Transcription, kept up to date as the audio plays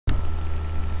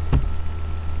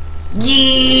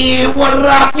Yeah, what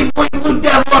up, your boy Blue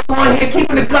Devil up on here,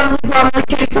 keeping the gun on my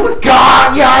kids to a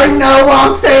god, you already know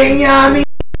what I'm saying, you know what I mean?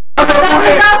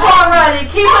 That's enough already,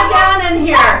 keep it down in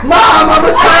here. Mom, I'm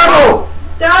a turtle!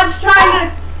 Dad's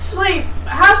trying to sleep,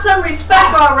 have some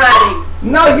respect already.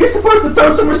 No, you're supposed to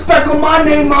throw some respect on my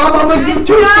name, Mom, I'm a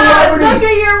YouTube celebrity! Look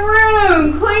at your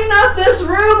room, clean up this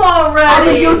room already. I'm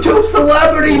a YouTube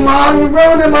celebrity, Mom, you're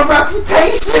ruining my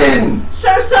reputation!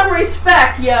 Show some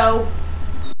respect, yo.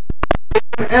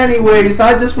 Anyways,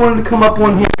 I just wanted to come up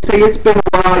on here and say it's been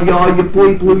a while, y'all. Your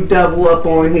boy Blue Devil up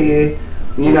on here.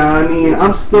 You know what I mean?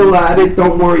 I'm still at it.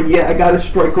 Don't worry yet. I got a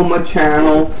strike on my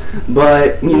channel.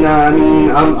 But, you know what I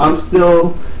mean? I'm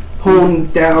still holding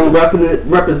down,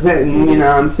 representing, you know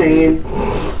what I'm saying?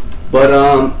 But,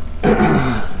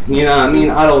 you know what I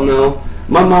mean? I don't know.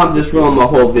 My mom just ruined my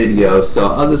whole video, so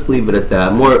I'll just leave it at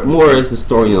that. More as the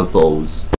story unfolds.